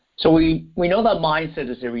So we know that mindset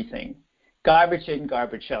is everything. Garbage in,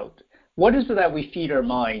 garbage out. What is it that we feed our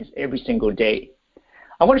minds every single day?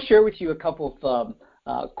 I want to share with you a couple of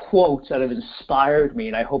quotes that have inspired me,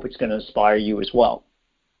 and I hope it's going to inspire you as well.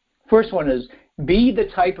 First one is, be the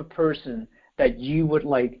type of person that you would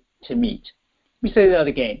like to meet. Let me say that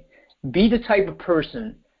again. Be the type of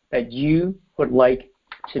person that you would like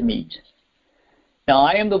to meet. Now,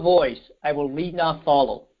 I am the voice. I will lead, not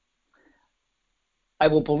follow. I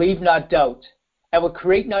will believe, not doubt. I will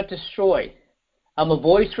create, not destroy. I'm a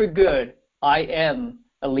voice for good. I am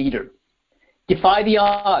a leader. Defy the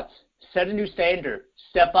odds. Set a new standard.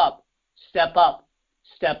 Step up, step up,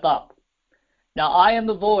 step up. Now, I am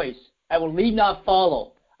the voice. I will lead, not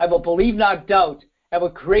follow. I will believe, not doubt. I will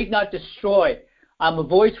create, not destroy. I'm a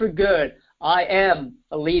voice for good. I am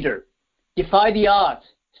a leader. Defy the odds.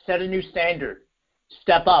 Set a new standard.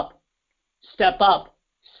 Step up, step up,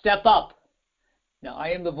 step up. Now, I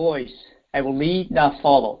am the voice. I will lead, not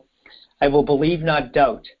follow. I will believe, not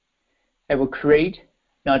doubt. I will create,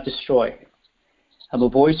 not destroy. I'm a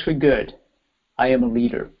voice for good. I am a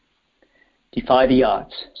leader. Defy the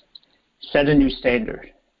odds. Set a new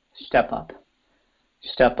standard. Step up,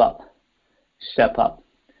 step up, step up.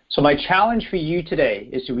 So my challenge for you today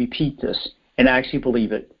is to repeat this and actually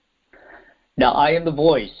believe it. Now, I am the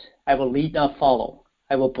voice. I will lead, not follow.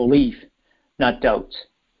 I will believe, not doubt.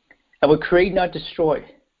 I will create, not destroy.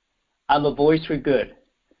 I'm a voice for good.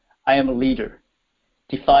 I am a leader.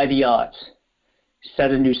 Defy the odds.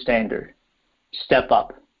 Set a new standard. Step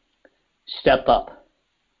up, step up,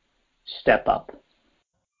 step up.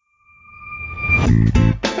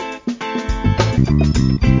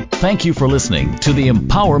 Thank you for listening to the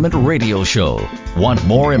Empowerment Radio Show. Want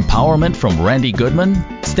more empowerment from Randy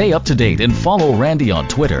Goodman? Stay up to date and follow Randy on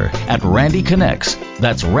Twitter at Randy Connects.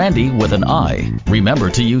 That's Randy with an I.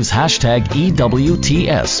 Remember to use hashtag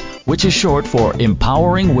EWTS, which is short for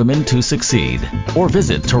Empowering Women to Succeed. Or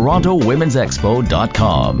visit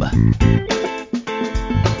TorontoWomen'sExpo.com.